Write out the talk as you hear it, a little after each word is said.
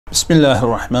بسم الله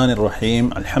الرحمن الرحيم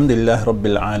الحمد لله رب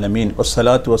العالمين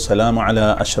والصلاة والسلام على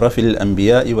أشرف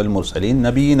الأنبياء والمرسلين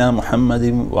نبينا محمد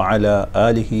وعلى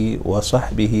آله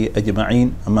وصحبه أجمعين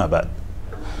أما بعد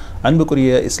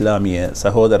அன்புக்குரிய இஸ்லாமிய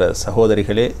சகோதர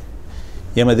சகோதரிகளே,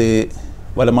 எமது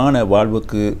வளமான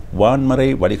வாழ்வுக்கு வான்மறை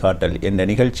வழிகாட்டல் என்ற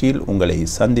நிகழ்ச்சியில் உங்களை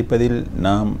சந்திப்பதில்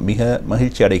நாம் மிக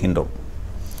மகிழ்ச்சி அடைகின்றோம்.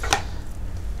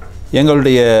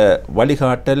 எங்களுடைய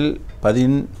வழிகாட்டல்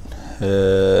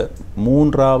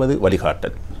 13வது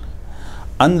வழிகாட்டல்.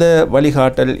 அந்த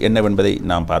வழிகாட்டல் என்னவென்பதை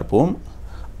நாம் பார்ப்போம்.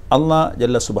 அல்லாஹ்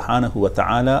ஜல்ல சுப்ஹானஹு வ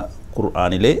தஆலா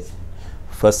குர்ஆனிலே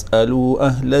ஃபஸ்அலு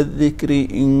அஹ்ல ذிக்ரி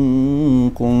இன்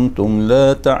குன்தும் லா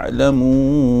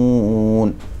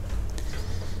தஅலமூன்,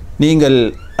 நீங்கள்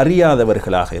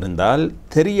அறியாதவர்களாக இருந்தால்,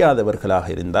 தெரியாதவர்களாக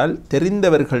இருந்தால்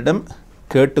தெரிந்தவர்களிடம்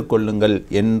கேட்டுக்கொள்ளுங்கள்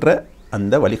என்ற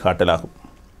அந்த வழிகாட்டலாகும்.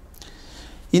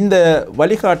 இந்த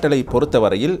வழிகாட்டலை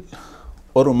பொறுத்தவரையில்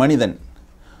ஒரு மனிதன்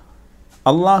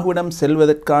அல்லாஹ்விடம்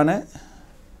செல்வதற்கான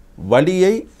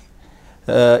வழியை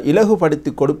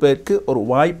இலகுபடுத்தி கொடுப்பதற்கு ஒரு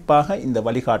வாய்ப்பாக இந்த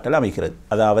வழிகாட்டல் அமைகிறது.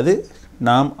 அதாவது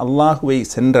நாம் அல்லாஹுவை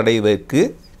சென்றடைவதற்கு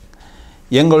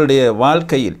எங்களுடைய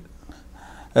வாழ்க்கையில்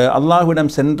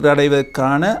அல்லாஹ்விடம்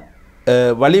சென்றடைவதற்கான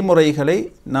வழிமுறைகளை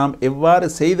நாம் எவ்வாறு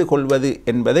செய்து கொள்வது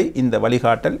என்பதை இந்த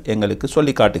வழிகாட்டல் எங்களுக்கு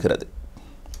சொல்லி காட்டுகிறது.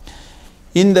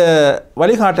 இந்த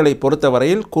வழிகாட்டலை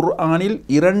பொறுத்தவரையில் குர்ஆனில்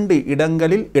 2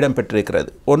 இடங்களில் இடம்பெற்றிருக்கிறது.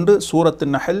 ஒன்று சூரத்து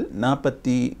நஹல்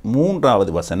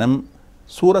 43வது வசனம்,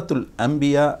 சூரத்துல்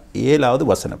அம்பியா 7வது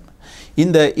வசனம்.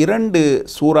 இந்த 2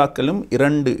 சூறாக்களும்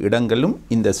 2 இடங்களும்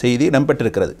இந்த செய்தி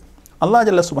இடம்பெற்றிருக்கிறது. அல்லாஹ்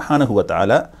ஜல்ல சுப்ஹானஹு வ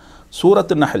தஆலா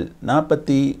சூரத்து நஹல்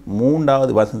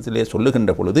 43வது வசனத்திலே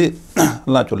சொல்லுகின்ற பொழுது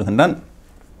அல்லாஹ் சொல்லுகின்றான்,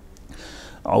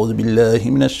 அஊது பில்லாஹி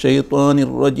மினஷ்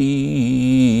ஷைத்தானிர்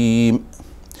ரஜீம்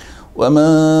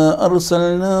وَمَا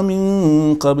أَرْسَلْنَا مِن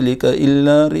قَبْلِكَ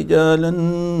إِلَّا رِجَالًا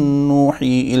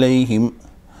نُوحِي إِلَيْهِمْ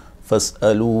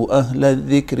فَاسْأَلُوا أَهْلَ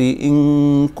الذِّكْرِ إِن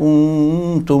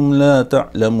كُنتُمْ لَا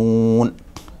تَعْلَمُونَ.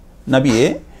 நபியே,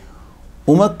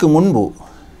 உமக்கு முன்பு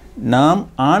நாம்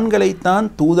ஆண்களைத்தான்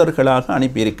தூதர்களாக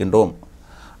அனுப்பியிருக்கின்றோம்,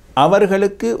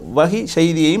 அவர்களுக்கு வஹி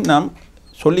செய்தியையும் நாம்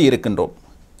சொல்லி இருக்கின்றோம்.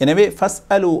 எனவே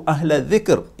ஃபஸ்அலு அஹ்ல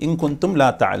ذிக்ர் இன் குன்தும் லா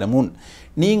தஅலமூன்,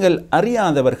 நீங்கள்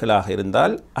அறியாதவர்களாக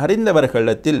இருந்தால்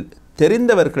அறிந்தவர்களிடத்தில்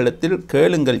தெரிந்தவர்களிடத்தில்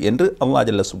கேளுங்கள் என்று அல்லாஹ்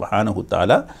ஜல்ல சுப்ஹானஹு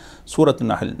தஆலா சூரத்து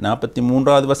நஹல்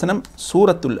 43வது வசனம்,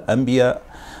 சூரத்துல் அம்பியா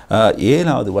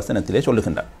 7வது வசனத்திலே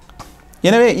சொல்லுகின்றார்.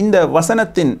 எனவே இந்த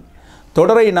வசனத்தின்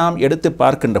தொடரை நாம் எடுத்து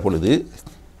பார்க்கின்ற பொழுது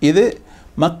இது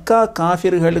மக்கா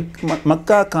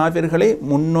காஃபிர்களை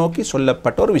முன்னோக்கி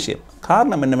சொல்லப்பட்ட ஒரு விஷயம்.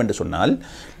 காரணம் என்னவென்று சொன்னால்,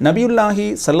 நபியுல்லாஹி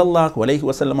ஸல்லல்லாஹு அலைஹி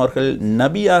வஸல்லம் அவர்கள்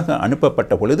நபியாக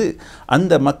அனுப்பப்பட்ட பொழுது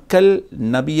அந்த மக்கள்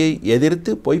நபியை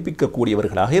எதிர்த்து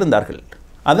பொய்ப்பிக்கக்கூடியவர்களாக இருந்தார்கள்.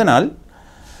 அதனால்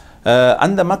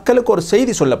அந்த மக்களுக்கு ஒரு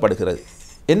செய்தி சொல்லப்படுகிறது.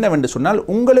 என்னவென்று சொன்னால்,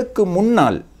 உங்களுக்கு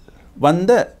முன்னால்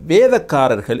வந்த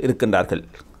வேதக்காரர்கள் இருக்கின்றார்கள்,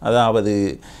 அதாவது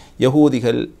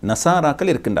யகூதிகள்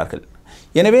நசாராக்கள் இருக்கின்றார்கள்.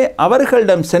 எனவே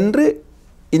அவர்களிடம் சென்று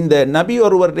இந்த நபி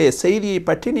ஒருவருடைய செய்தியை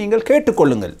பற்றி நீங்கள்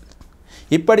கேட்டுக்கொள்ளுங்கள்.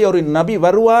 இப்படி ஒரு நபி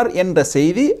வருவார் என்ற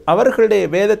செய்தி அவர்களுடைய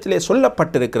வேதத்திலே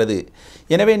சொல்லப்பட்டிருக்கிறது.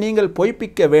 எனவே நீங்கள்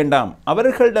பொய்ப்பிக்க வேண்டாம்,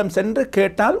 அவர்களிடம் சென்று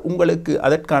கேட்டால் உங்களுக்கு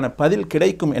அதற்கான பதில்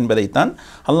கிடைக்கும் என்பதைத்தான்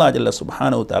அல்லாஹ் ஜல்ல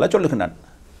சுப்ஹானஹு தஆலா சொல்லுகின்றான்.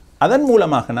 அதன்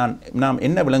மூலமாக நாம்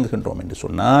என்ன விளங்குகின்றோம் என்று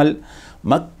சொன்னால்,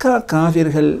 மக்கா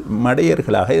காஃபிர்கள்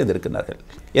மடையர்களாக இருந்திருக்கிறார்கள்.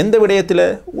 எந்த விடயத்தில்?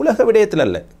 உலக விடயத்தில்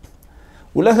அல்ல.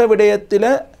 உலக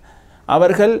விடயத்தில்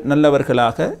அவர்கள்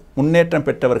நல்லவர்களாக முன்னேற்றம்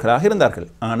பெற்றவர்களாக இருந்தார்கள்.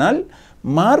 ஆனால்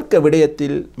மார்க்க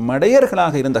விடயத்தில்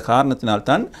மடையர்களாக இருந்த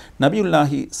காரணத்தினால்தான்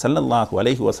நபியுல்லாஹி ஸல்லல்லாஹு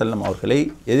அலைஹி வஸல்லம் அவர்களை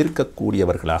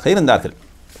எதிர்க்கக்கூடியவர்களாக இருந்தார்கள்.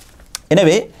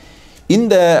 எனவே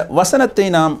இந்த வசனத்தை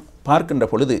நாம் பார்க்கின்ற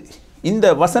பொழுது இந்த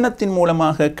வசனத்தின்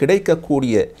மூலமாக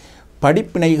கிடைக்கக்கூடிய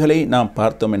படிப்பினைகளை நாம்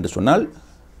பார்த்தோம் என்று சொன்னால்,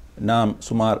 நாம்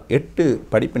சுமார் 8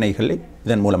 படிப்பினைகளை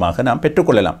இதன் மூலமாக நாம்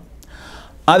பெற்றுக்கொள்ளலாம்.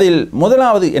 அதில்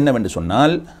முதலாவது என்னவென்று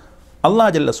சொன்னால்,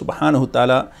 அல்லாஹ் ஜல்ல சுப்ஹானஹு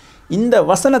தஆலா இந்த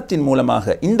வசனத்தின் மூலமாக,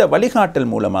 இந்த வழிகாட்டல்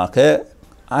மூலமாக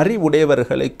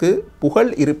அறிவுடையவர்களுக்கு புகழ்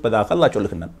இருப்பதாக அல்லாஹ்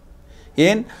சொல்லுகின்றான்.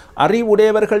 ஏன்?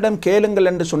 அறிவுடையவர்களிடம் கேளுங்கள்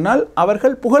என்று சொன்னால்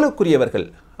அவர்கள் புகழுக்குரியவர்கள்,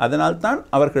 அதனால்தான்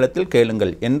அவர்களிடத்தில்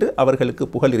கேளுங்கள் என்று அவர்களுக்கு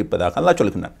புகழ் இருப்பதாக அல்லாஹ்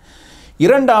சொல்லுகின்றான்.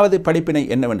 இரண்டாவது படிப்பினை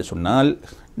என்னவென்று சொன்னால்,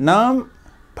 நாம்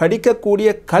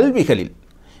படிக்கக்கூடிய கல்விகளில்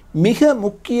மிக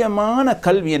முக்கியமான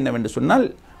கல்வி என்னவென்று சொன்னால்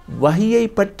வஹியை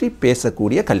பற்றி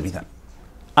பேசக்கூடிய கல்விதான்.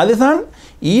 அதுதான்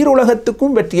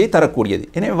ஈருலகத்துக்கும் வெற்றியை தரக்கூடியது.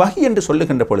 எனவே வஹி என்று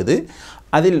சொல்லுகின்ற பொழுது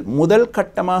அதில் முதல்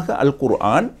கட்டமாக அல்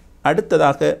குர்ஆன்,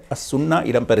 அடுத்ததாக அஸ் சுன்னா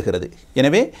இடம்பெறுகிறது.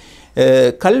 எனவே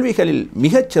கல்விகளில்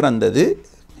மிகச்சிறந்தது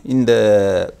இந்த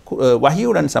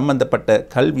வஹியுடன் சம்பந்தப்பட்ட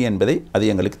கல்வி என்பதை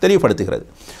அது எங்களுக்கு தெளிவுபடுத்துகிறது.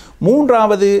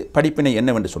 மூன்றாவது படிப்பினை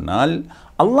என்னவென்று சொன்னால்,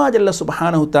 அல்லாஹ் ஜல்ல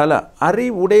சுப்ஹானஹு தஆலா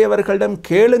அறிவுடையவர்களிடம்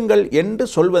கேளுங்கள் என்று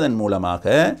சொல்வதன்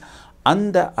மூலமாக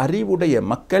அந்த அறிவுடைய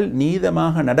மக்கள்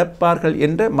நீதமாக நடப்பார்கள்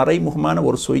என்ற மறைமுகமான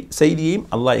ஒரு செய்தியையும்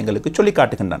அல்லாஹ் எங்களுக்கு சொல்லி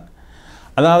காட்டுகின்றான்.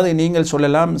 அதாவது நீங்கள்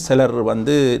சொல்லலாம், சிலர்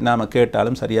நாம்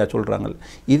கேட்டாலும் சரியாக சொல்கிறாங்க,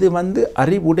 இது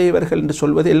அறிவுடையவர்கள் என்று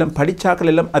சொல்வது எல்லாம்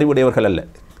படித்தாக்கள் எல்லாம் அறிவுடையவர்கள் அல்ல.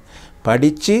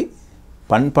 படித்து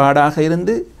பண்பாடாக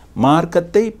இருந்து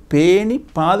மார்க்கத்தை பேணி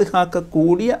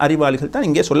பாதுகாக்கக்கூடிய அறிவாளிகள் தான்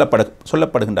இங்கே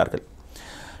சொல்லப்படுகின்றார்கள்.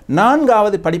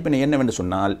 நான்காவது படிப்பினை என்னவென்று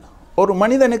சொன்னால், ஒரு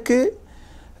மனிதனுக்கு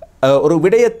ஒரு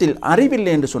விடயத்தில்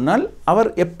அறிவில்லை என்று சொன்னால் அவர்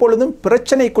எப்பொழுதும்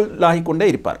பிரச்சனைக்குள்ளாகி கொண்டே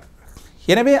இருப்பார்.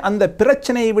 எனவே அந்த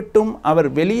பிரச்சனையை விட்டும் அவர்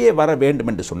வெளியே வர வேண்டும்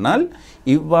என்று சொன்னால்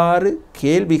இவ்வாறு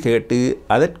கேள்வி கேட்டு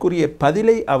அதற்குரிய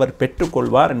பதிலை அவர்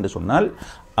பெற்றுக்கொள்வார் என்று சொன்னால்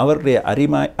அவருடைய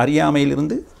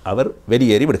அறியாமையிலிருந்து அவர்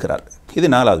வெளியேறி விடுகிறார். இது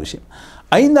நாலாவது விஷயம்.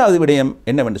 ஐந்தாவது விடயம்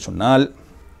என்னவென்று சொன்னால்,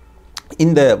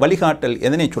 இந்த வழிகாட்டல்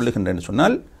எதனை சொல்லுகின்றன்னு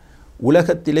சொன்னால்,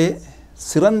 உலகத்திலே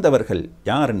சிறந்தவர்கள்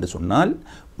யார் என்று சொன்னால்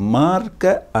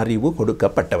மார்க்க அறிவு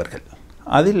கொடுக்கப்பட்டவர்கள்.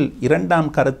 அதில் இரண்டாம்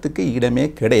கருத்துக்கு இடமே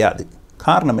கிடையாது.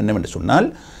 காரணம் என்னவென்று சொன்னால்,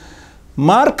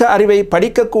 மார்க்க அறிவை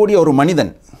படிக்கக்கூடிய ஒரு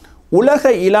மனிதன்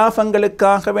உலக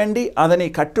இலாபங்களுக்காக வேண்டி அதனை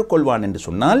கற்றுக்கொள்வான் என்று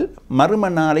சொன்னால் மறும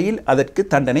நாளையில் அதற்கு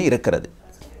தண்டனை இருக்கிறது.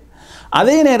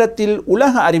 அதே நேரத்தில்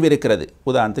உலக அறிவு இருக்கிறது.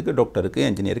 உதாரணத்துக்கு டாக்டருக்கு,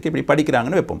 என்ஜினியருக்கு இப்படி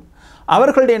படிக்கிறாங்கன்னு வைப்போம்.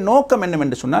 அவர்களுடைய நோக்கம்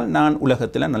என்னவென்று சொன்னால், நான்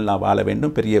உலகத்தில் நல்லா வாழ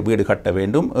வேண்டும், பெரிய வீடு கட்ட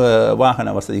வேண்டும்,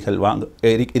 வாகன வசதிகள்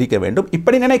இருக்க வேண்டும்,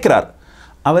 இப்படி நினைக்கிறார்.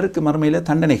 அவருக்கு மறுமையில்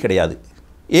தண்டனை கிடையாது.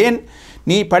 ஏன்?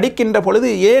 நீ படிக்கின்ற பொழுது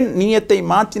ஏன் நீயத்தை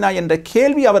மாற்றினாய் என்ற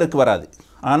கேள்வி அவருக்கு வராது.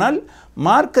 ஆனால்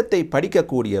மார்க்கத்தை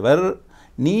படிக்கக்கூடியவர்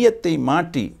நீயத்தை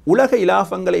மாற்றி உலக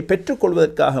இலாபங்களை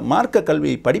பெற்றுக்கொள்வதற்காக மார்க்க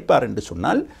கல்வியை படிப்பார் என்று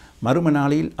சொன்னால் மறும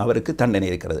நாளில் அவருக்கு தண்டனை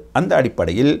இருக்கிறது. அந்த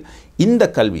அடிப்படையில் இந்த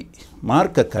கல்வி,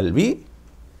 மார்க்க கல்வி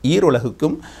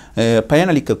ஈருலகுக்கும்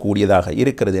பயனளிக்கக்கூடியதாக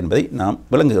இருக்கிறது என்பதை நாம்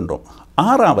விளங்குகின்றோம்.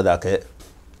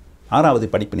 ஆறாவது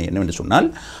படிப்பினை என்னவென்று சொன்னால்,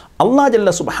 அல்லாஹ்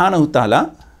ஜல்ல சுப்ஹானஹு தஆலா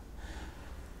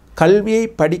கல்வியை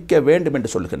படிக்க வேண்டும் என்று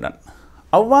சொல்கின்றான்.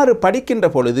 அவ்வாறு படிக்கின்ற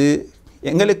பொழுது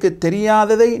எங்களுக்கு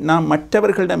தெரியாததை நாம்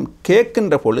மற்றவர்களிடம்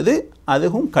கேட்கின்ற பொழுது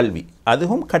அதுவும் கல்வி,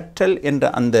 அதுவும் கற்றல் என்ற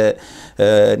அந்த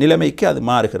நிலைமைக்கு அது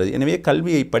மாறுகிறது. எனவே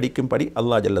கல்வியை படிக்கும்படி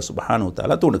அல்லாஹ் ஜல்ல சுப்ஹானஹு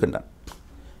தஆலா தூண்டுகின்றான்.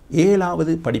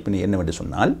 ஏழாவது படிப்பினை என்னவென்று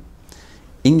சொன்னால்,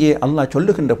 இங்கே அல்லாஹ்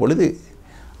சொல்லுகின்ற பொழுது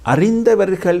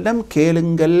அறிந்தவர்களிடம்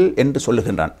கேளுங்கள் என்று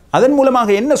சொல்லுகின்றான். அதன்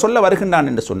மூலமாக என்ன சொல்ல வருகின்றான்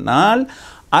என்று சொன்னால்,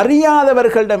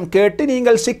 அறியாதவர்களிடம் கேட்டு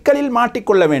நீங்கள் சிக்கலில்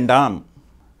மாட்டிக்கொள்ள வேண்டாம்,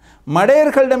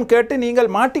 மடையர்களிடம் கேட்டு நீங்கள்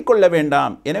மாட்டிக்கொள்ள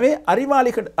வேண்டாம். எனவே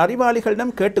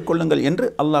அறிவாளிகளிடம் கேட்டுக்கொள்ளுங்கள் என்று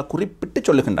அல்லாஹ் குறிப்பிட்டு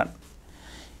சொல்லுகின்றான்.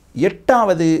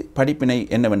 எட்டாவது படிப்பினை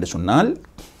என்னவென்று சொன்னால்,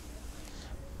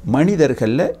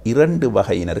 மனிதர்களில் இரண்டு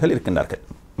வகையினர்கள் இருக்கின்றார்கள்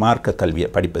மார்க்க கல்வியை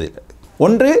படிப்பதில்.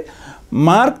 ஒன்று,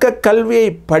 மார்க்க கல்வியை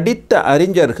படித்த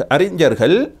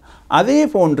அறிஞர்கள். அதே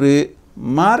போன்று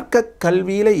மார்க்க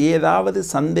கல்வியில் ஏதாவது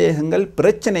சந்தேகங்கள்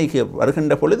பிரச்சனைகள்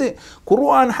வருகின்ற பொழுது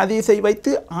குர்ஆன் ஹதீஸை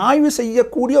வைத்து ஆய்வு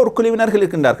செய்யக்கூடிய ஒரு குழுவினர்கள்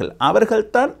இருக்கின்றார்கள்.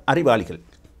 அவர்கள்தான் அறிவாளிகள்.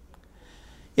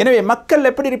 எனவே மக்கள்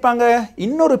எப்படி இருப்பாங்க?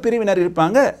 இன்னொரு பிரிவினர்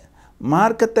இருப்பாங்க,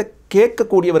 மார்க்கத்தை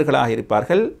கேட்கக்கூடியவர்களாக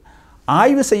இருப்பார்கள்.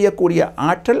 ஆய்வு செய்யக்கூடிய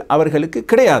ஆற்றல் அவர்களுக்கு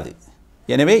கிடையாது.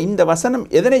 எனவே இந்த வசனம்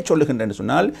எதனை சொல்லுகின்றன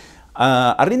சொன்னால்,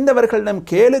 அறிந்தவர்களிடம்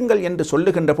கேளுங்கள் என்று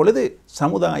சொல்லுகின்ற பொழுது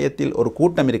சமுதாயத்தில் ஒரு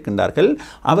கூட்டம் இருக்கின்றார்கள்,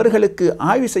 அவர்களுக்கு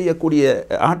ஆய்வு செய்யக்கூடிய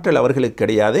ஆற்றல் அவர்களுக்கு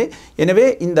கிடையாது. எனவே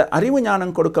இந்த அறிவு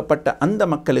ஞானம் கொடுக்கப்பட்ட அந்த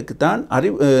மக்களுக்கு தான்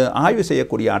ஆய்வு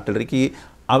செய்யக்கூடிய ஆற்றல் இருக்கி,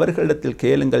 அவர்களிடத்தில்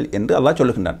கேளுங்கள் என்று அல்லாஹ்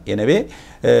சொல்லுகின்றான். எனவே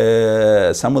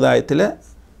சமுதாயத்தில்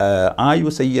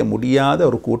ஆய்வு செய்ய முடியாத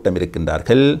ஒரு கூட்டம்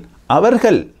இருக்கின்றார்கள்.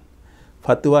 அவர்கள்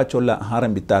ஃபத்வா சொல்ல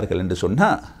ஆரம்பித்தார்கள் என்று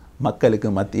சொன்னால் மக்களுக்கு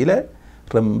மத்தியில்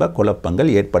ரொம்ப குழப்பங்கள்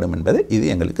ஏற்படும் என்பதை இது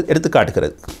எங்களுக்கு எடுத்து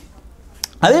காட்டுகிறது.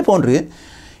 அதே போன்று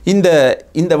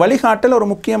இந்த வழிகாட்டல் ஒரு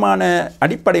முக்கியமான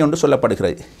அடிப்படை ஒன்று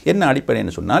சொல்லப்படுகிறது. என்ன அடிப்படை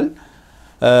என்று சொன்னால்,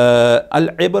 அல்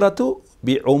இப்ரத்து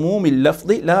பி உமூமில்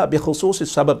லஃப்தி லா பி ஹுசூஸி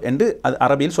சபப் என்று அது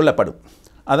அரபியில் சொல்லப்படும்.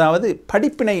 அதாவது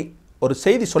படிப்பினை, ஒரு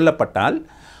செய்தி சொல்லப்பட்டால்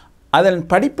அதன்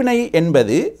படிப்பினை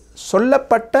என்பது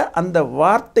சொல்லப்பட்ட அந்த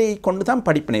வார்த்தையை கொண்டு தான்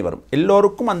படிப்பினை வரும்.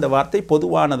 எல்லோருக்கும் அந்த வார்த்தை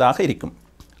பொதுவானதாக இருக்கும்.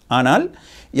 ஆனால்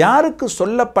யாருக்கு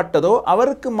சொல்லப்பட்டதோ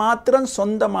அவருக்கு மாத்திரம்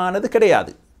சொந்தமானது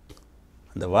கிடையாது.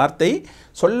 அந்த வார்த்தை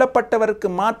சொல்லப்பட்டவருக்கு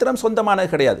மாத்திரம் சொந்தமானது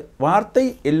கிடையாது, வார்த்தை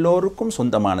எல்லோருக்கும்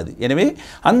சொந்தமானது. எனவே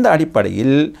அந்த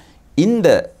அடிப்படையில் இந்த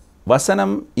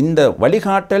வசனம், இந்த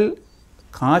வழிகாட்டல்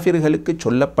காஃபிர்களுக்கு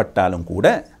சொல்லப்பட்டாலும்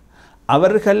கூட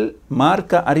அவர்கள்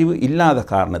மார்க்க அறிவு இல்லாத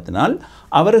காரணத்தினால்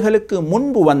அவர்களுக்கு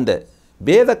முன்பு வந்த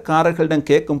வேதக்காரர்களிடம்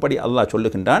கேட்கும்படி அல்லாஹ்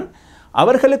சொல்லுகின்றான்.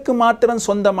 அவர்களுக்கு மாத்திரம்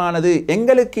சொந்தமானது,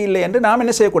 எங்களுக்கு இல்லை என்று நாம்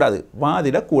என்ன செய்யக்கூடாது?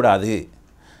 வாதிடக்கூடாது.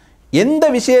 எந்த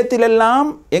விஷயத்திலெல்லாம்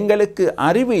எங்களுக்கு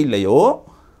அறிவு இல்லையோ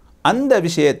அந்த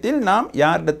விஷயத்தில் நாம்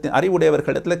யாரிடத்தில்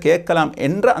அறிவுடையவர்களிடத்தில் கேட்கலாம்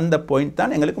என்ற அந்த பாயிண்ட்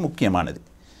தான் எங்களுக்கு முக்கியமானது.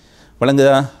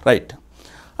 விளங்குதா? ரைட்.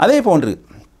 அதே போன்று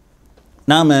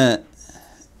நாம்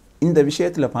இந்த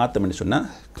விஷயத்தில் பார்த்தோம்னு சொன்னால்,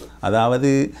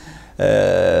 அதாவது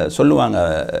சொல்லுவாங்க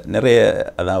நிறைய,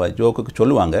 அதாவது ஜோக்குக்கு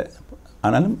சொல்லுவாங்க,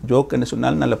 ஆனாலும் ஜோக்குன்னு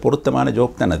சொன்னாலும் நல்ல பொருத்தமான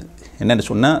ஜோக் தான் அது. என்னென்னு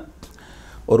சொன்னால்,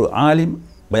 ஒரு ஆலிம்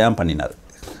பயான் பண்ணினார்.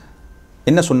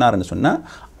 என்ன சொன்னார்னு சொன்னால்,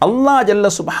 அல்லாஹ் ஜல்ல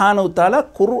சுப்ஹானஹு தஆலா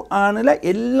குர்ஆனில்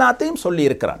எல்லாத்தையும் சொல்லி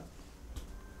இருக்கிறான்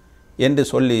என்று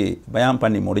சொல்லி பயான்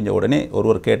பண்ணி முடிஞ்ச உடனே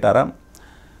ஒருவர் கேட்டாராம்,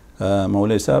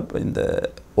 மௌலவி சாப், இந்த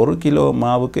 1 கிலோ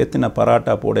மாவுக்கு எத்தனை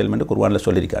பராட்டா போடலும் என்று குர்ஆனில்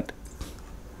சொல்லியிருக்காட்டு.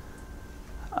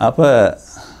 அப்போ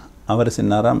அவர்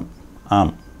சொன்னாராம்,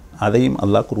 ஆம், அதையும்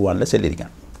அல்லாஹ் குர்ஆனில்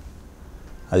சொல்லியிருக்கான்.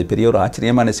 அது பெரிய ஒரு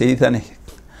ஆச்சரியமான செய்தி தானே.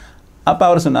 அப்போ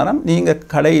அவர் சொன்னாராம், நீங்கள்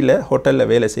கடையில் ஹோட்டலில்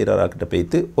வேலை செய்கிறவர்கிட்ட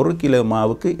போய்த்து 1 கிலோ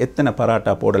மாவுக்கு எத்தனை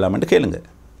பராட்டா போடலாம்னு கேளுங்க,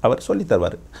 அவர் சொல்லி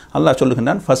தருவார். அல்லாஹ்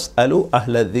சொல்லுகின்றான், ஃபஸ் அலு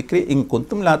அஹ்ல திக்ரி இன்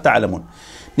குந்தும் லா தஅலமுன்,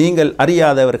 நீங்கள்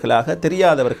அறியாதவர்களாக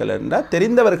தெரியாதவர்கள் என்றால்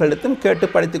தெரிந்தவர்களிடத்தும் கேட்டு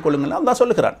படித்துக் கொள்ளுங்கள் அல்லாஹ்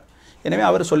சொல்லுகிறான். எனவே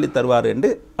அவர் சொல்லி தருவார் என்று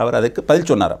அவர் அதுக்கு பதில்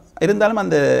சொன்னாராம். இருந்தாலும்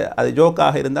அது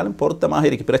ஜோக்காக இருந்தாலும் பொருத்தமாக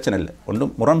இருக்கு, பிரச்சனை இல்லை,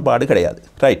 ஒன்றும் முரண்பாடு கிடையாது.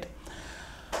 ரைட்.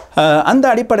 அந்த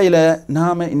அடிப்படையில்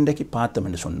நாம் இன்றைக்கு பார்த்தோம்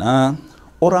என்று சொன்னால்,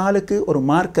 ஒரு ஆளுக்கு ஒரு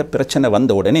மார்க்க பிரச்சனை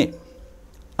வந்த உடனே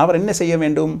அவர் என்ன செய்ய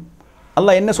வேண்டும்?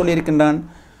 அல்லாஹ் என்ன சொல்லியிருக்கின்றான்?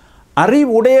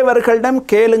 அறிவுடையவர்களிடம்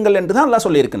கேளுங்கள் என்று தான் அல்லாஹ்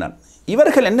சொல்லியிருக்கிறான்.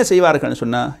 இவர்கள் என்ன செய்வார்கள்னு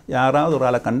சொன்னால், யாராவது ஒரு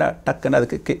ஆளை கண்டா டக்குன்னு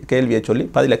அதுக்கு கேள்வியை சொல்லி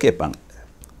பதிலை கேட்பாங்க.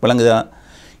 விளங்குதா?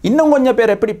 இன்னும் கொஞ்சம்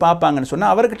பேர் எப்படி பார்ப்பாங்கன்னு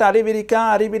சொன்னால், அவர்கிட்ட அறிவிருக்கா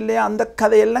அறிவில்லையா அந்த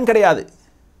கதையெல்லாம் கிடையாது.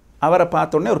 அவரை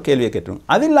பார்த்தோன்னே ஒரு கேள்வியை கேட்டுருவோம்.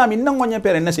 அது இல்லாமல் இன்னும் கொஞ்சம்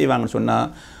பேர் என்ன செய்வாங்கன்னு சொன்னால்,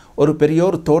 ஒரு பெரிய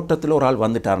ஒரு தோட்டத்தில் ஒரு ஆள்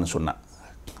வந்துட்டார்னு சொன்னான்.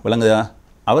 விளங்குதா?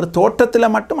 அவர்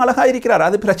தோட்டத்தில் மட்டும் அழகாக இருக்கிறார்,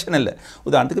 அது பிரச்சனை இல்லை.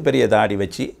 உதாரணத்துக்கு பெரிய தாடி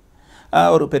வச்சு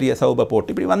ஒரு பெரிய சௌபை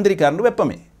போட்டு இப்படி வந்திருக்காருன்னு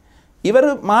வெப்பமே. இவர்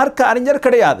மார்க்க அறிஞர்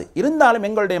கிடையாது. இருந்தாலும்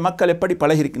எங்களுடைய மக்கள் எப்படி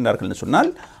பழகிருக்கின்றார்கள்னு சொன்னால்,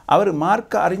 அவர்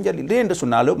மார்க்க அறிஞர் இல்லை என்று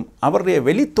சொன்னாலும் அவருடைய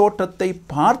வெளி தோற்றத்தை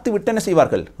பார்த்து விட்டு என்ன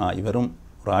செய்வார்கள்? இவரும்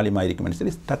ஒரு ஆலிமா இருக்குமென்னு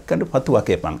சொல்லி டக்குன்னு ஃபத்வா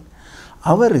கேட்பாங்க.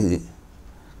 அவர்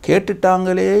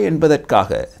கேட்டுட்டாங்களே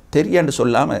என்பதற்காக தெரியன்னு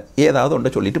சொல்லாமல் ஏதாவது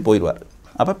ஒன்றை சொல்லிட்டு போயிடுவார்.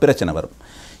 அப்போ பிரச்சனை வரும்.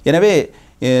 எனவே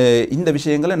இந்த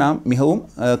விஷயங்களை நாம் மிகவும்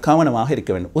கவனமாக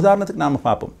இருக்க வேண்டும். உதாரணத்துக்கு நாம்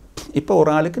பார்ப்போம், இப்போ ஒரு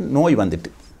ஆளுக்கு நோய் வந்துட்டு,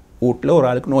 வீட்டில் ஒரு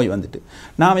ஆளுக்கு நோய் வந்துட்டு,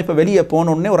 நாம் இப்போ வெளியே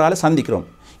போனோடனே ஒரு ஆளை சந்திக்கிறோம்,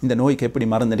 இந்த நோய்க்கு எப்படி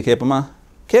மருந்துன்னு கேட்போமா?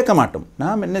 கேட்க மாட்டோம்.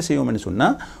 நாம் என்ன செய்வோம்னு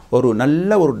சொன்னால், ஒரு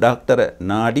நல்ல ஒரு டாக்டரை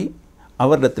நாடி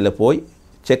அவரிடத்தில் போய்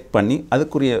செக் பண்ணி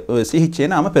அதுக்குரிய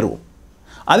சிகிச்சையை நாம் பெறுவோம்.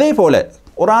 அதே போல்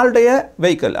ஒரு ஆளுடைய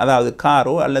வெஹிக்கிள், அதாவது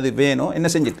காரோ அல்லது வேனோ என்ன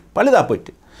செஞ்சுட்டு பழுதாக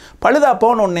போயிட்டு, பழுதாக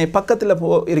போனோடனே பக்கத்தில்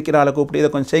இருக்கிற ஆளை கூப்பிட்டு இதை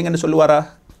கொஞ்சம் செய்யுங்கன்னு சொல்லுவாரா?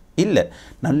 இல்லை.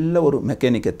 நல்ல ஒரு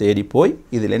மெக்கானிக்கை தேடி போய்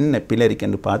இதில் என்ன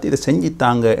பிழறிக்கன்னு பார்த்து இதை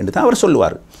செஞ்சுத்தாங்க என்று தான் அவர்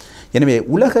சொல்லுவார். எனவே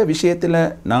உலக விஷயத்தில்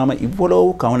நாம் இவ்வளவு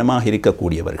கவனமாக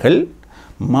இருக்கக்கூடியவர்கள்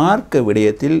மார்க்க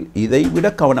விடயத்தில் இதை விட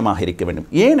கவனமாக இருக்க வேண்டும்.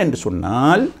 ஏன் என்று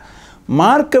சொன்னால்,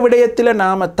 மார்க்க விடயத்தில்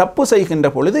நாம் தப்பு செய்கின்ற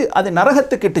பொழுது அது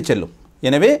நரகத்துக்கு இட்டு செல்லும்.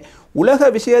 எனவே உலக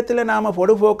விஷயத்தில் நாம்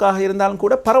பொடுபோக்காக இருந்தாலும்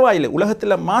கூட பரவாயில்லை,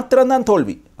 உலகத்தில் மாத்திரம்தான்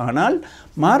தோல்வி. ஆனால்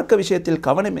மார்க்க விஷயத்தில்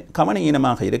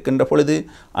கவனஈனமாக இருக்கின்ற பொழுது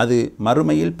அது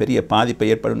மறுமையில் பெரிய பாதிப்பை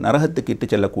ஏற்படும், நரகத்துக்கு இட்டு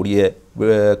செல்லக்கூடிய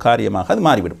காரியமாக அது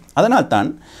மாறிவிடும். அதனால் தான்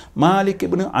மாலிக்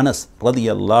இப்னு அனஸ்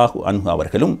ரலியல்லாஹு அன்ஹு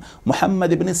அவர்களும்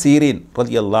முஹம்மது இப்னு சீரீன்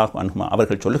ரலியல்லாஹு அன்ஹு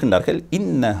அவர்கள் சொல்லுகின்றார்கள்,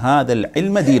 இன்ன ஹாதல்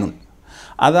இல்ம தீனுன்,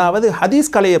 அதாவது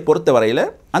ஹதீஸ் கலையை பொறுத்தவரையில்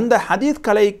அந்த ஹதீஸ்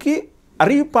கலைக்கு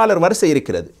அறிவிப்பாளர் வரிசை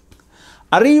இருக்கிறது.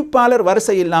 அறிவிப்பாளர்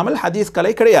வரிசை இல்லாமல் ஹதீஸ் கலை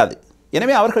கிடையாது.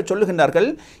 எனவே அவர்கள் சொல்லுகின்றார்கள்,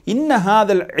 இன்ன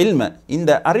ஹாதல் இல்ம, இந்த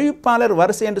அறிவிப்பாளர்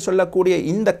வரிசை என்று சொல்லக்கூடிய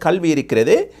இந்த கல்வி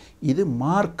இருக்கிறதே இது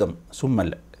மார்க்கம்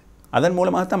சும்மல்ல. அதன்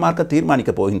மூலமாகத்தான் மார்க்கம்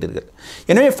தீர்மானிக்கப் போகின்றீர்கள்.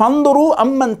 எனவே ஃபந்துரு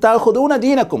அம்மன் தஹுதூன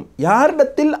தீனக்கும்,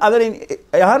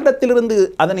 யாரிடத்திலிருந்து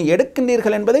அதனை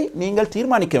எடுக்கின்றீர்கள் என்பதை நீங்கள்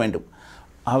தீர்மானிக்க வேண்டும்.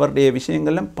 அவருடைய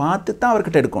விஷயங்கள்லாம் பார்த்து தான்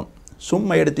அவர்கிட்ட எடுக்கணும்.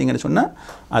 சும்மா எடுத்தீங்கன்னு சொன்னால்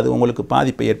அது உங்களுக்கு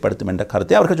பாதிப்பை ஏற்படுத்தும் என்ற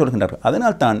கருத்தை அவர்கள் சொல்லுகின்றார்கள்.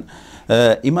 அதனால்தான்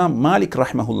இமாம் மாலிக்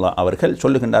ரஹ்மஹுல்லா அவர்கள்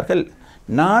சொல்லுகின்றார்கள்,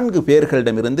 4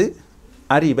 பேர்களிடமிருந்து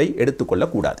அறிவை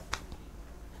எடுத்துக்கொள்ளக்கூடாது.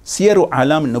 சியரு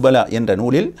அலாம் நுபலா என்ற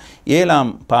நூலில்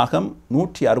 7ஆம் பாகம்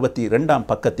 162ஆம்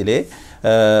பக்கத்திலே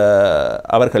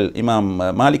அவர்கள் இமாம்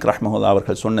மாலிக் ரஹ்மஹுல்லா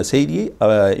அவர்கள் சொன்ன செய்தியை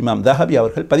இமாம் தஹபி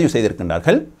அவர்கள் பதிவு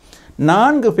செய்திருக்கின்றார்கள்.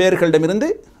 4 பேர்களிடமிருந்து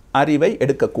அறிவை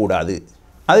எடுக்கக்கூடாது.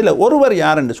 அதில் ஒருவர்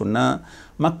யார் என்று சொன்னால்,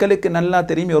 மக்களுக்கு நல்லா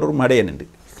தெரியும் ஒரு மடையன் என்று.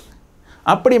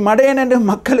 அப்படி மடையன் என்று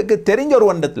மக்களுக்கு தெரிஞ்ச ஒரு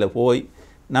வண்டத்தில் போய்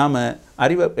நாம்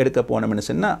அறிவை எடுக்க போனோம்னு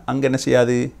சொன்னால் அங்கே என்ன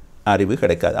செய்யாது? அறிவு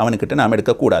கிடைக்காது, அவனுக்கிட்ட நாம்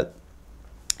எடுக்கக்கூடாது.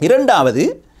 2வது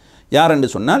யார் என்று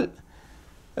சொன்னால்,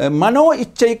 மனோ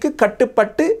இச்சைக்கு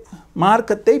கட்டுப்பட்டு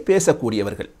மார்க்கத்தை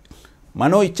பேசக்கூடியவர்கள்.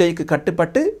 மனோ இச்சைக்கு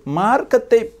கட்டுப்பட்டு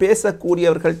மார்க்கத்தை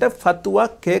பேசக்கூடியவர்கள்ட்ட ஃபத்வா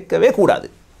கேட்கவே கூடாது.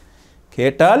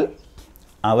 கேட்டால்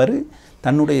அவர்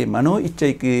தன்னுடைய மனோ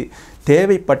இச்சைக்கு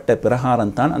தேவைப்பட்ட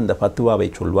பிரகாரம்தான் அந்த ஃபத்வாவை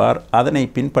சொல்வார். அதனை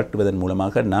பின்பற்றுவதன்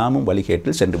மூலமாக நாமும்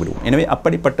வழிகேட்டில் சென்று விடுவோம். எனவே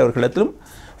அப்படிப்பட்டவர்களிடத்திலும்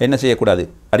என்ன செய்யக்கூடாது?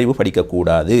 அறிவு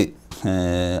படிக்கக்கூடாது.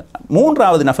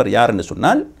 மூன்றாவது நபர் யார் என்று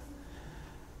சொன்னால்,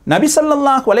 நபி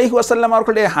ஸல்லல்லாஹு அலைஹி வஸல்லம்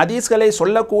அவர்களுடைய ஹதீஸ்களை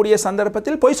சொல்லக்கூடிய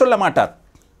சந்தர்ப்பத்தில் பொய் சொல்ல மாட்டார்.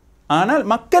 ஆனால்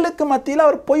மக்களுக்கு மத்தியில்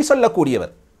அவர் பொய்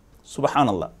சொல்லக்கூடியவர்.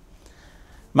 சுப்ஹானல்லாஹ்.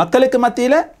 மக்களுக்கு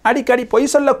மத்தியில் அடிக்கடி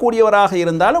பொய் சொல்லக்கூடியவராக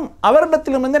இருந்தாலும்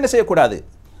அவரிடத்திலும் என்ன செய்யக்கூடாது?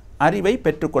 அறிவை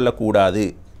பெற்றுக்கொள்ளக்கூடாது.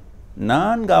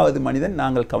 நான்காவது மனிதன்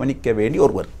நாங்கள் கவனிக்க வேண்டிய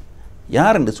ஒருவர்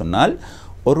யார் என்று சொன்னால்,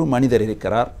 ஒரு மனிதர்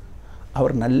இருக்கிறார்.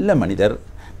 அவர் நல்ல மனிதர்,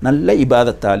 நல்ல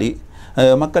இபாதத்தாளி,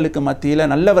 மக்களுக்கு மத்தியில்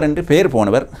நல்லவர் என்று பெயர்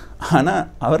போனவர். ஆனால்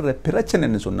அவருடைய பிரச்சனை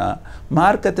என்ன சொன்னால்,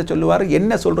 மார்க்கத்தை சொல்லுவார்,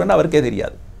 என்ன சொல்கிறேன்னு அவருக்கே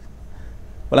தெரியாது.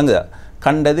 விளங்குதா?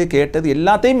 கண்டது கேட்டது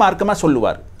எல்லாத்தையும் மார்க்கமாக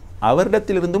சொல்லுவார்.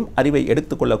 அவரிடத்திலிருந்தும் அறிவை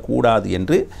எடுத்துக்கொள்ளக்கூடாது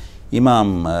என்று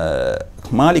இமாம்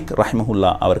மாலிக் ரஹ்மஹுல்லா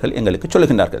அவர்கள் எங்களுக்கு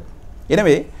சொல்லுகின்றார்கள்.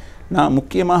 எனவே நாம்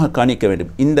முக்கியமாக காணிக்க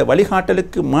வேண்டும், இந்த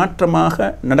வழிகாட்டலுக்கு மாற்றமாக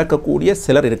நடக்கக்கூடிய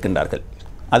சிலர் இருக்கின்றார்கள்.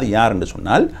 அது யார் என்று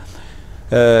சொன்னால்,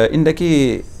 இன்றைக்கு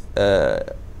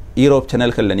ஈரோப்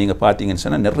சேனல்களில் நீங்கள் பார்த்தீங்கன்னு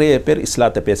சொன்னால் நிறைய பேர்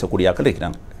இஸ்லாத்தை பேசக்கூடிய ஆக்கள்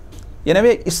இருக்கிறாங்க.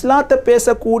 எனவே இஸ்லாத்தை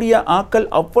பேசக்கூடிய ஆக்கள்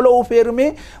அவ்வளவு பேருமே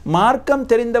மார்க்கம்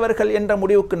தெரிந்தவர்கள் என்ற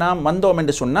முடிவுக்கு நாம் வந்தோம்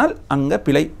என்று சொன்னால் அங்கே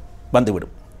பிழை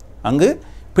வந்துவிடும்.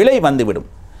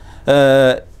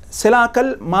 சிலாக்கள்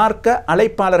மார்க்க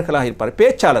அழைப்பாளர்களாக இருப்பார்,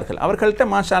 பேச்சாளர்கள். அவர்கள்ட்ட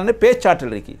மாஷால்னு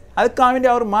பேச்சாற்றல் இருக்கு. அதுக்காக வேண்டி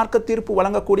அவர் மார்க்க தீர்ப்பு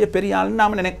வழங்கக்கூடிய பெரிய ஆள்னு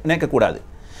நாம் நினைக்கக்கூடாது.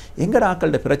 எங்கட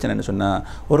ஆக்கள்கிட்ட பிரச்சனைன்னு சொன்னால்,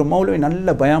 ஒரு மௌலவி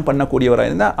நல்ல பயம் பண்ணக்கூடியவராக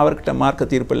இருந்தால் அவர்கிட்ட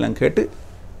மார்க்க தீர்ப்பு எல்லாம் கேட்டு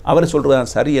அவர்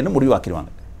சொல்கிறது சரியன்னு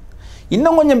முடிவாக்கிடுவாங்க.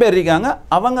 இன்னும் கொஞ்சம் பேர் இருக்காங்க,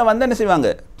 அவங்க என்ன செய்வாங்க,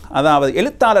 அதாவது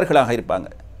எழுத்தாளர்களாக இருப்பாங்க,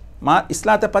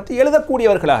 இஸ்லாத்தை பற்றி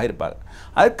எழுதக்கூடியவர்களாக இருப்பாங்க.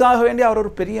 அதுக்காக வேண்டி அவர்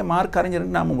ஒரு பெரிய மார்க்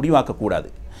அறிஞர்னு நாம் முடிவாக்கக்கூடாது.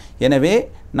 எனவே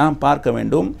நாம் பார்க்க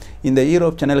வேண்டும், இந்த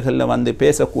ஈரோப் சேனல்களில்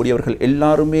பேசக்கூடியவர்கள்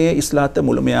எல்லாருமே இஸ்லாத்தை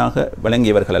முழுமையாக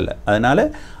விளங்கியவர்கள் அல்ல. அதனால்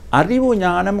அறிவு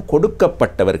ஞானம்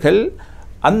கொடுக்கப்பட்டவர்கள்,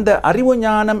 அந்த அறிவு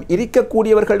ஞானம்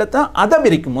இருக்கக்கூடியவர்களிடம் தான் அதப்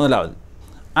இருக்கும். முதலாவது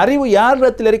அறிவு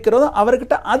யாரிடத்தில் இருக்கிறதோ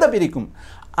அவர்கிட்ட அதப் இருக்கும்.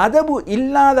 அதவு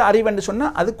இல்லாத அறிவென்று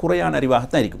சொன்னால் அது குறையான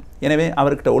அறிவாகத்தான் இருக்கும். எனவே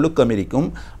அவர்கிட்ட ஒழுக்கம் இருக்கும்,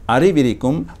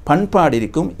 அறிவிருக்கும், பண்பாடு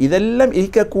இருக்கும். இதெல்லாம்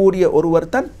இருக்கக்கூடிய ஒருவர்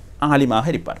தான் ஆலிமாக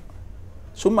இருப்பார்.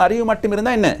 சும்மா அறிவு மட்டும்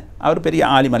இருந்தால் என்ன, அவர் பெரிய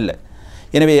ஆலிம் அல்ல.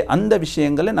 எனவே அந்த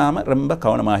விஷயங்களை நாம் ரொம்ப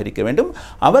கவனமாக இருக்க வேண்டும்.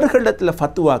 அவர்களிடத்தில்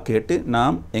ஃபத்வா கேட்டு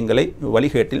நாம் எங்களை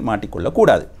வழிகேட்டில்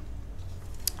மாட்டிக்கொள்ளக்கூடாது.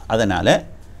 அதனால்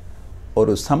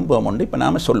ஒரு சம்பவம் ஒன்று இப்போ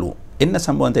நாம் சொல்லுவோம். என்ன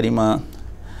சம்பவம் தெரியுமா?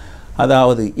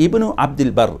 அதாவது இப்னு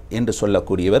அப்துல் பர் என்று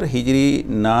சொல்லக்கூடியவர் ஹிஜ்ரி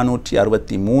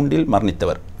 463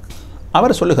 மரணித்தவர்.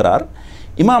 அவர் சொல்லுகிறார்,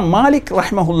 இமாம் மாலிக்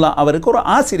ரஹ்மஹுல்லா அவருக்கு ஒரு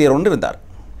ஆசிரியர் ஒன்று இருந்தார்.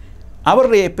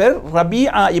 அவருடைய பேர்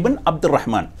ரபீஆ இப்ன் அப்துர்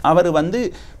ரஹ்மான். அவர்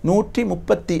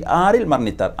 136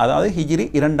 மரணித்தார். அதாவது ஹிஜ்ரி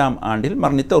 2ஆம் ஆண்டில்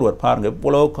மரணித்த ஒருவர். பாருங்கள்,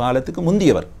 இவ்வளோ காலத்துக்கு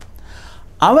முந்தியவர்.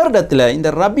 அவரிடத்தில்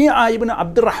இந்த ரபீஆ இப்ன்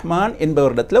அப்துர் ரஹ்மான்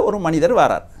என்பவரிடத்தில் ஒரு மனிதர்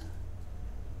வரார்.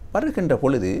 வருகின்ற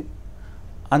பொழுது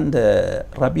அந்த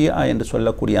ரபியா என்று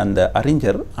சொல்லக்கூடிய அந்த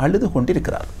அறிஞர் அழுது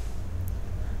கொண்டிருக்கிறார்.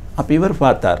 அப்போ இவர்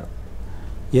பார்த்தார்,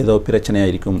 ஏதோ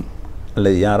பிரச்சனையாக இருக்கும்,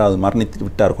 அல்லது யாராவது மரணித்து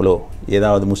விட்டார்களோ,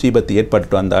 ஏதாவது முசீபத்து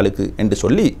ஏற்பட்டு அந்த ஆளுக்கு என்று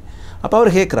சொல்லி, அப்போ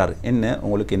அவர் கேட்குறார், என்ன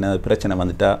உங்களுக்கு என்ன பிரச்சனை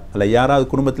வந்துட்டா, அல்ல யாராவது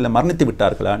குடும்பத்தில் மரணித்து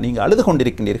விட்டார்களா, நீங்கள் அழுது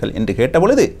கொண்டிருக்கின்றீர்கள் என்று கேட்ட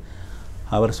பொழுது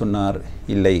அவர் சொன்னார்,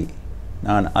 இல்லை,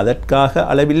 நான் அதற்காக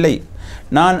அளவில்லை,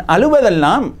 நான்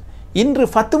அழுவதெல்லாம் இன்று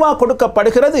ஃபத்வா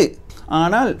கொடுக்கப்படுகிறது,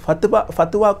 ஆனால்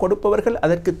ஃபத்வா கொடுப்பவர்கள்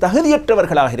அதற்கு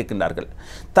தகுதியற்றவர்களாக இருக்கின்றார்கள்.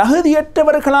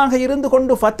 தகுதியற்றவர்களாக இருந்து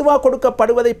கொண்டு ஃபத்வா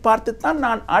கொடுக்கப்படுவதை பார்த்துத்தான்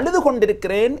நான் அழுது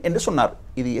கொண்டிருக்கிறேன் என்று சொன்னார்.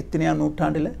 இது எத்தனையாம்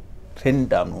நூற்றாண்டில்?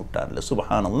 2ஆம் நூற்றாண்டில்.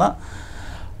 சுப்ஹானல்லாஹ்.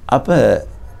 அப்போ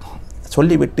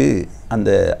சொல்லிவிட்டு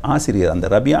அந்த ஆசிரியர், அந்த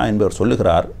ரபியா என்பவர்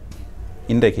சொல்லுகிறார்,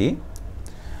 இன்றைக்கு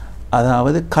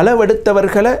அதாவது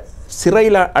களவெடுத்தவர்களை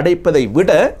சிறையில் அடைப்பதை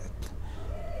விட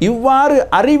இவ்வாறு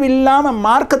அறிவில்லாமல்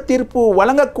மார்க்க தீர்ப்பு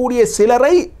வழங்கக்கூடிய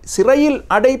சிலரை சிறையில்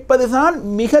அடைப்பதுதான்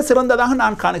மிக சிறந்ததாக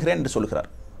நான் காணுகிறேன் என்று சொல்கிறார்.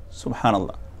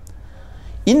 சுப்ஹானல்லாஹ்.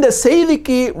 இந்த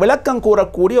செய்திக்கு விளக்கம்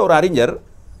கூறக்கூடிய ஒரு அறிஞர்,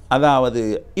 அதாவது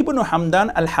இப்னு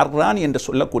ஹம்தான் அல் ஹர்ரான் என்று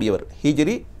சொல்லக்கூடியவர்,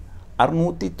 ஹிஜ்ரி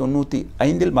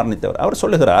 695 மரணித்தவர். அவர்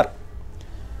சொல்லுகிறார்,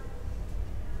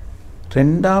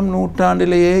 2ஆம்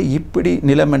நூற்றாண்டிலேயே இப்படி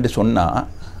நிலம் என்று சொன்னால்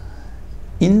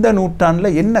இந்த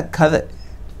நூற்றாண்டில் என்ன கதை?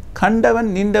 கண்டவன்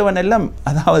நீண்டவன் எல்லாம்,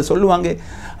 அதாவது சொல்லுவாங்க,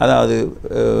 அதாவது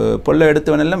பொல்லை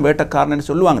எடுத்தவன் எல்லாம் வேட்டக்காரன்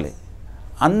சொல்லுவாங்களே,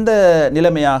 அந்த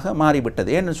நிலைமையாக மாறிவிட்டது.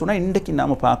 ஏன்னு சொன்னால் இன்றைக்கு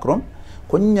நாம் பார்க்குறோம்,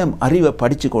 கொஞ்சம் அறிவை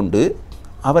படித்து கொண்டு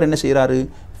அவர் என்ன செய்கிறாரு,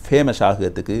 ஃபேமஸ்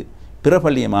ஆகிறதுக்கு,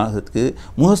 பிரபல்யமாகத்துக்கு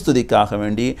முகஸ்துதிக்காக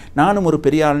வேண்டி, நானும் ஒரு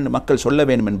பெரியாள் மக்கள் சொல்ல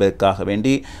வேண்டும் என்பதற்காக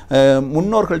வேண்டி,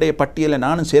 முன்னோர்களுடைய பட்டியலில்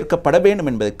நானும் சேர்க்கப்பட வேண்டும்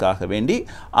என்பதற்காக வேண்டி,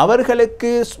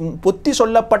 அவர்களுக்கு புத்தி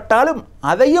சொல்லப்பட்டாலும்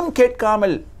அதையும்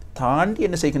கேட்காமல் தாண்டி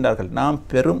என்ன செய்கின்றார்கள்? நாம்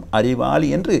பெரும் அறிவாளி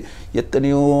என்று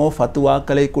எத்தனையோ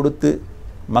ஃபத்வாக்களை கொடுத்து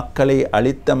மக்களை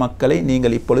அழித்த மக்களை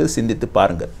நீங்கள் இப்பொழுது சிந்தித்து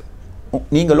பாருங்கள்.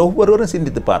 நீங்கள் ஒவ்வொருவரும்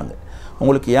சிந்தித்து பாருங்கள்.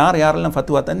 உங்களுக்கு யார் யாரெல்லாம்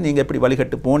ஃபத்வா தான் நீங்கள் எப்படி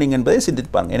வழிகட்டு போனீங்க என்பதை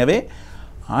சிந்தித்து பாருங்கள். எனவே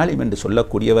ஆலிம் என்று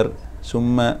சொல்லக்கூடியவர்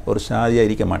சும்மா ஒரு சாதியாக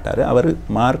இருக்க மாட்டார். அவர்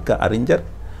மார்க்க அறிஞர்,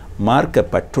 மார்க்க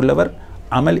பற்றுள்ளவர்,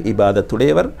 அமல்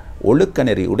இபாதத்துடையவர், ஒழுக்க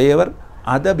நெறி உடையவர்,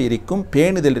 அதப் இருக்கும்,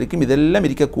 பேணுதல் இருக்கும், இதெல்லாம்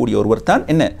இருக்கக்கூடிய ஒருவர் தான்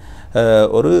என்ன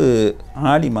ஒரு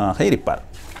ஆலிமாக இருப்பார்.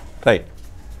 ரைட்.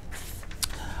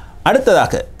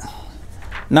 அடுத்ததாக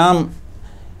நாம்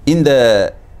இந்த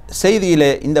செய்தியில்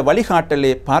இந்த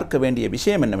வழிகாட்டலே பார்க்க வேண்டிய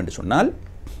விஷயம் என்னவென்று சொன்னால்,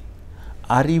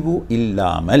 அறிவு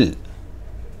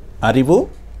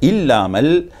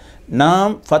இல்லாமல்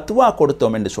நாம் ஃபத்வா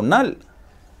கொடுத்தோம் என்று சொன்னால்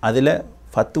அதில்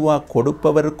ஃபத்வா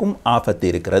கொடுப்பவருக்கும் ஆபத்து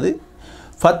இருக்கிறது,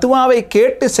 ஃபத்வாவை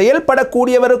கேட்டு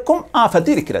செயல்படக்கூடியவருக்கும்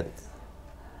ஆபத்து இருக்கிறது.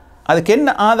 அதுக்கு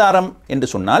என்ன ஆதாரம் என்று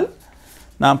சொன்னால்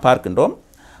நாம் பார்க்கின்றோம்.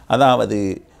 அதாவது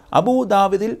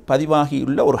அபூதாவுதில்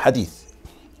பதிவாகியுள்ள ஒரு ஹதீஸ்.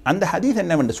 அந்த ஹதீஸ்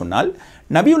என்னவென்று சொன்னால்,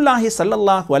 நபியுல்லாஹி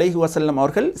ஸல்லல்லாஹு அலைஹி வஸல்லம்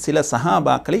அவர்கள் சில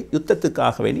சஹாபாக்களை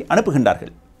யுத்தத்துக்காக வேண்டி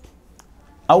அனுப்புகின்றார்கள்.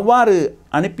 அவ்வாறு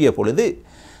அனுப்பிய பொழுது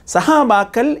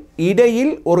சஹாபாக்கள்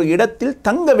இடையில் ஒரு இடத்தில்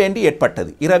தங்க வேண்டி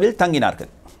ஏற்பட்டது. இரவில்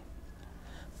தங்கினார்கள்.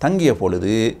 தங்கிய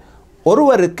பொழுது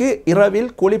ஒருவருக்கு இரவில்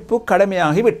குளிப்பு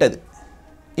கடமையாகிவிட்டது.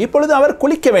 இப்பொழுது அவர்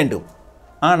குளிக்க வேண்டும்.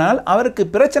 ஆனால் அவருக்கு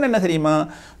பிரச்சனை என்ன தெரியுமா?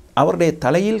 அவருடைய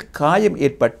தலையில் காயம்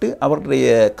ஏற்பட்டு அவருடைய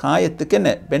காயத்துக்கு என்ன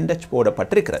பெண்டேஜ்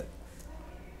போடப்பட்டிருக்கிறது.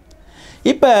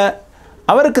 இப்போ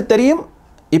அவருக்கு தெரியும்,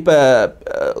 இப்போ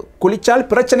குளிச்சால்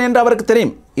பிரச்சனை என்று அவருக்கு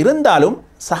தெரியும். இருந்தாலும்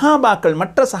சஹாபாக்கள்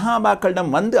மற்ற சஹாபாக்களிடம்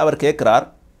வந்து அவர் கேட்கிறார்,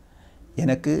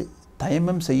 எனக்கு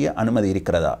தயமம் செய்ய அனுமதி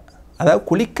இருக்கிறதா, அதாவது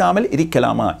குளிக்காமல்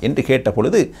இருக்கலாமா என்று கேட்ட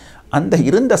பொழுது அந்த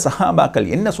இருந்த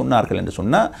சஹாபாக்கள் என்ன சொன்னார்கள் என்று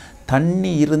சொன்னால்,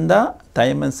 தண்ணி இருந்தால்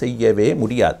தயமம் செய்யவே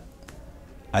முடியாது.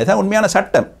 அதுதான் உண்மையான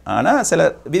சட்டம். ஆனால் சில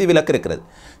விதிவிலக்கு இருக்கிறது.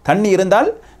 தண்ணி இருந்தால்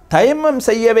தயமம்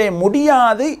செய்யவே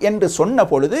முடியாது என்று சொன்ன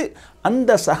பொழுது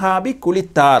அந்த சஹாபி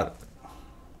குளித்தார்.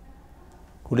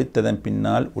 குளித்ததன்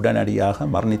பின்னால் உடனடியாக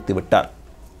மரணித்து விட்டார்.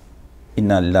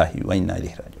 இன்னா லில்லாஹி வ இன்னா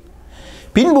இலைஹி ராஜிஊன்.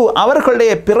 பின்பு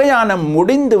அவர்களுடைய பிரயாணம்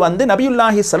முடிந்து வந்து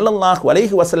நபியுல்லாஹி ஸல்லல்லாஹு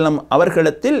அலைஹி வஸல்லம்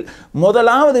அவர்களிடத்தில்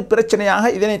முதலாவது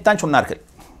பிரச்சனையாக இதனைத்தான் சொன்னார்கள்.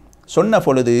 சொன்ன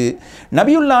பொழுது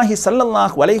நபியுல்லாஹி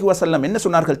ஸல்லல்லாஹு அலைஹி வஸல்லம் என்ன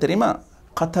சொன்னார்கள் தெரியுமா?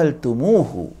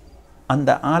 கதல்துமூஹு, அந்த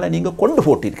ஆளை நீங்கள் கொண்டு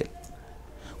போட்டீர்கள்,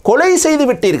 கொலை செய்து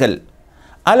விட்டீர்கள்.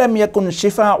 அலம் யகுன்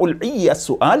ஷிஃபாஉல் இய்ய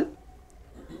சுஆல்,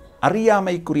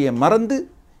 அறியாமைக்குரிய மறந்து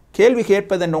கேள்வி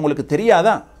கேட்பதென்று உங்களுக்கு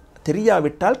தெரியாதா?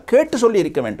 தெரியாவிட்டால் கேட்டு சொல்லி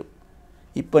இருக்க வேண்டும்.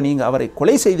 இப்போ நீங்கள் அவரை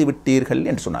கொலை செய்து விட்டீர்கள்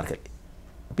என்று சொன்னார்கள்.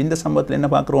 இந்த சம்பவத்தில் என்ன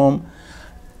பார்க்குறோம்?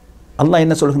 அல்லாஹ்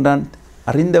என்ன சொல்கின்றான்?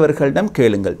 அறிந்தவர்களிடம்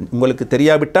கேளுங்கள், உங்களுக்கு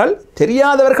தெரியாவிட்டால்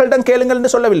தெரியாதவர்களிடம் கேளுங்கள்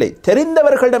என்று சொல்லவில்லை,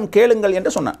 தெரிந்தவர்களிடம் கேளுங்கள்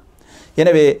என்று சொன்னான்.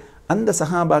 எனவே அந்த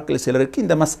சஹாபாக்கள் சிலருக்கு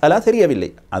இந்த மஸ்அலா தெரியவில்லை.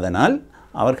 அதனால்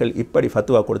அவர்கள் இப்படி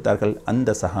ஃபத்வா கொடுத்தார்கள். அந்த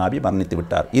சஹாபி மரணித்து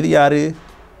விட்டார். இது யார்?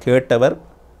 கேட்டவர்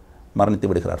மரணித்து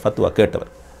விடுகிறார், ஃபத்வா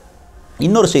கேட்டவர்.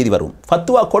 இன்னொரு செய்தி வரும்,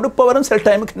 ஃபத்வா கொடுப்பவரும் சில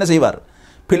டைமுக்கு என்ன செய்வார்?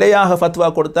 பிழையாக ஃபத்வா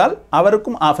கொடுத்தால்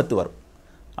அவருக்கும் ஆஃபத்து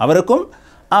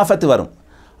வரும்.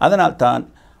 அதனால் தான்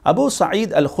அபூ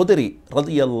சயீத் அல் குத்ரி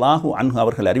ரலியல்லாஹு அன்ஹு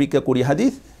அவர்கள் அறிவிக்கக்கூடிய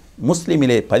ஹதீஸ்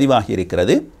முஸ்லிமிலே பதிவாகி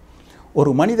இருக்கிறது.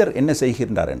 ஒரு மனிதர் என்ன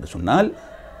செய்கின்றார் என்று சொன்னால்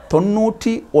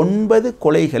 99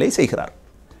 கொலைகளை செய்கிறார்.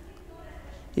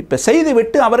 இப்போ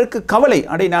செய்துவிட்டு அவருக்கு கவலை,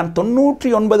 அடே நான்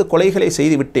 99 கொலைகளை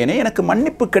செய்து விட்டேனே, எனக்கு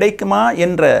மன்னிப்பு கிடைக்குமா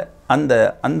என்ற அந்த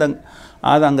அந்த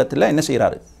ஆதங்கத்தில் என்ன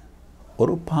செய்கிறார்?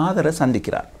 ஒரு பாதரை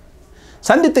சந்திக்கிறார்.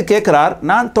 சந்தித்து கேட்கிறார்,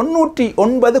 நான்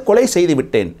 99 கொலை செய்து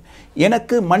விட்டேன்,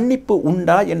 எனக்கு மன்னிப்பு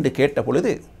உண்டா என்று கேட்ட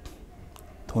பொழுது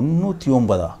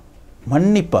 99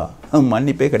 மன்னிப்பா?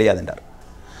 மன்னிப்பே கிடையாது என்றார்.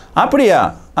 அப்படியா?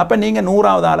 அப்போ நீங்கள்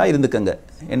 100வது ஆளாக இருந்துக்கங்க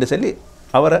என்று சொல்லி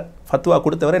அவரை ஃபத்வா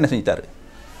கொடுத்தவரை என்ன செஞ்சிட்டார்?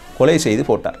 கொலை செய்து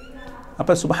போட்டார்.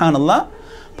 அப்போ சுப்ஹானல்லாஹ்,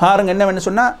 பாருங்கள் என்னவென்று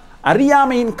சொன்னால்,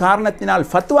 அறியாமையின் காரணத்தினால்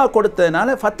ஃபத்வா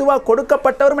கொடுத்ததுனால ஃபத்வா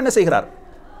கொடுக்கப்பட்டவரும் என்ன செய்கிறார்?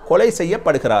 கொலை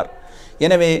செய்யப்படுகிறார்.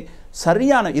 எனவே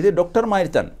சரியான இது டாக்டர் மாதிரி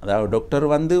தான். அதாவது டாக்டர்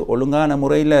வந்து ஒழுங்கான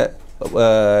முறையில்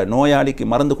நோயாளிக்கு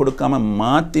மருந்து கொடுக்காமல்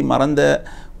மாற்றி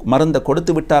மருந்தை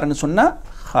கொடுத்து விட்டார்னு சொன்னால்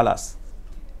ஹலாஸ்,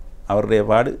 அவருடைய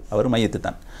வார்டு அவர் மையத்து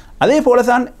தான். அதே போல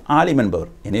தான் ஆலிம் என்பவர்.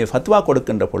 எனவே ஃபத்வா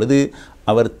கொடுக்கின்ற பொழுது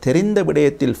அவர் தெரிந்த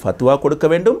விடயத்தில் ஃபத்வா கொடுக்க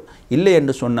வேண்டும். இல்லை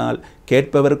என்று சொன்னால்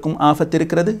கேட்பவருக்கும் ஆபத்து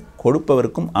இருக்கிறது,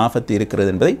 கொடுப்பவருக்கும் ஆபத்து இருக்கிறது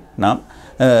என்பதை நாம்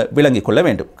விளங்கிக் கொள்ள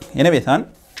வேண்டும். எனவே தான்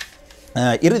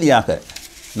இறுதியாக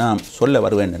நாம் சொல்ல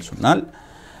வருவேன் என்று சொன்னால்,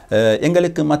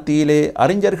 எங்களுக்கு மத்தியிலே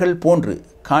அறிஞர்கள் போன்று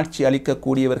காட்சி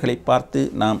அளிக்கக்கூடியவர்களை பார்த்து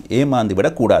நாம் ஏமாந்து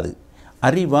விடக்கூடாது.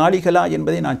 அறிவாளிகளா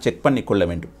என்பதை நான் செக் பண்ணி கொள்ள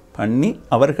வேண்டும். பண்ணி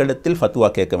அவர்களிடத்தில் ஃபத்வா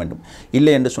கேட்க வேண்டும்.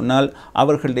 இல்லை என்று சொன்னால்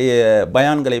அவர்களுடைய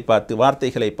பயான்களை பார்த்து,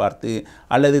 வார்த்தைகளை பார்த்து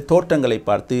அல்லது தோற்றங்களை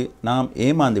பார்த்து நாம்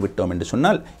ஏமாந்து விட்டோம் என்று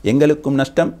சொன்னால் எங்களுக்கும்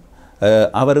நஷ்டம்,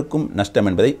 அவருக்கும் நஷ்டம்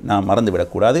என்பதை நாம்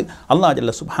மறந்துவிடக்கூடாது. அல்லாஹ்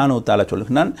ஜல்ல சுப்ஹானஹு தஆலா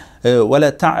சொல்கிறான், வல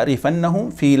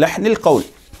தஅரிஃபன்னஹும் ஃபீ லஹ்னில் கவுல்,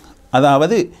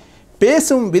 அதாவது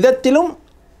பேசும் விதத்திலும்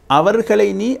அவர்களை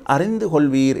நீ அறிந்து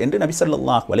கொள்வீர் என்று நபி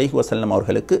ஸல்லல்லாஹு அலைஹி வஸல்லம்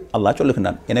அவர்களுக்கு அல்லாஹ்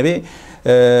சொல்லுகின்றான். எனவே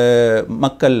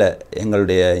மக்களில்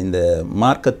எங்களுடைய இந்த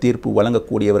மார்க்க தீர்ப்பு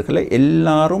வழங்கக்கூடியவர்களை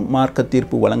எல்லாரும் மார்க்க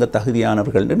தீர்ப்பு வழங்க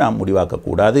தகுதியானவர்கள் என்று நாம்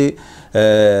முடிவாக்கக்கூடாது.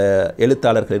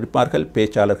 எழுத்தாளர்கள் இருப்பார்கள்,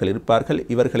 பேச்சாளர்கள் இருப்பார்கள்.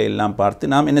 இவர்களை எல்லாம்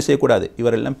பார்த்து நாம் என்ன செய்யக்கூடாது,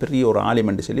 இவரெல்லாம் பெரிய ஒரு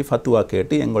ஆலிம் என்று சொல்லி ஃபத்வா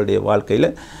கேட்டு எங்களுடைய வாழ்க்கையில்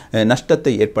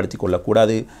நஷ்டத்தை ஏற்படுத்தி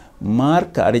கொள்ளக்கூடாது.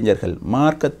 மார்க்க அறிஞர்கள்,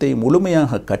 மார்க்கத்தை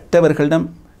முழுமையாக கற்றவர்களிடம்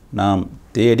நாம்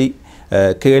தேடி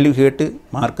கேள்வி கேட்டு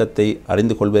மார்க்கத்தை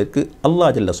அறிந்து கொள்வதற்கு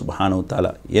அல்லாஹ் ஜல்ல சுப்ஹானஹு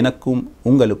தஆலா எனக்கும்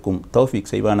உங்களுக்கும்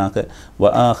தௌஃபீக் செய்வானாக.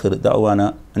 வ ஆஹிரு தஅவானா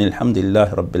அனில்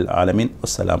ஹம்துலில்லாஹி ரப்பில் ஆலமீன்.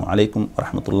 அஸ்ஸலாமு அலைக்கும்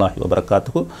வரஹ்மத்துல்லாஹி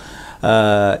வபரகாத்துஹு.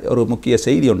 ஒரு முக்கிய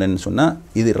செய்தி ஒன்று என்ன சொன்னால்,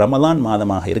 இது ரமலான்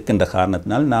மாதமாக இருக்கின்ற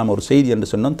காரணத்தினால் நாம் ஒரு செய்தி என்று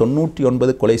சொன்னோம்,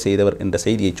 99 கொலை செய்தவர் என்ற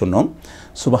செய்தியை சொன்னோம்.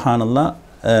 சுப்ஹானல்லாஹ்,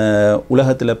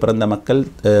 உலகத்தில் பிறந்த மக்கள்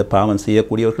பாவம்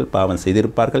செய்யக்கூடியவர்கள், பாவம்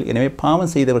செய்திருப்பார்கள். எனவே பாவம்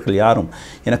செய்தவர்கள் யாரும்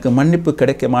எனக்கு மன்னிப்பு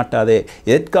கிடைக்க மாட்டாதே,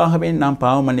 எதற்காகவே நாம்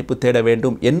பாவ மன்னிப்பு தேட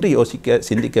வேண்டும் என்று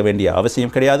சிந்திக்க வேண்டிய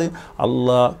அவசியம் கிடையாது.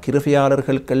 அல்லாஹ்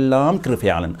கிருபையாளர்களுக்கெல்லாம்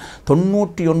கிருபையாளன்.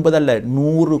 99 அல்ல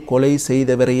 100 கொலை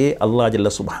செய்தவரையே அல்லாஹ்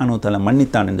ஜல்ல சுப்ஹானஹு தஆலா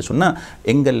மன்னித்தான் என்று சொன்னால்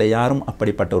எங்களில் யாரும்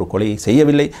அப்படிப்பட்ட ஒரு கொலையை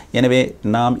செய்யவில்லை. எனவே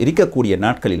நாம் இருக்கக்கூடிய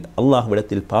நாட்களில்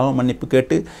அல்லாஹ்விடத்தில் பாவ மன்னிப்பு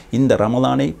கேட்டு இந்த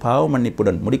ரமலானை பாவ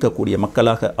மன்னிப்புடன் முடிக்கக்கூடிய மக்கள்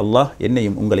அல்லாஹ்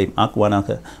என்னையும் உங்களையும்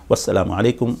ஆக்குவானாக. வஸ்ஸலாமு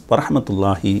அலைக்கும்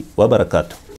வரஹ்மத்துல்லாஹி வபரகாத்துஹு.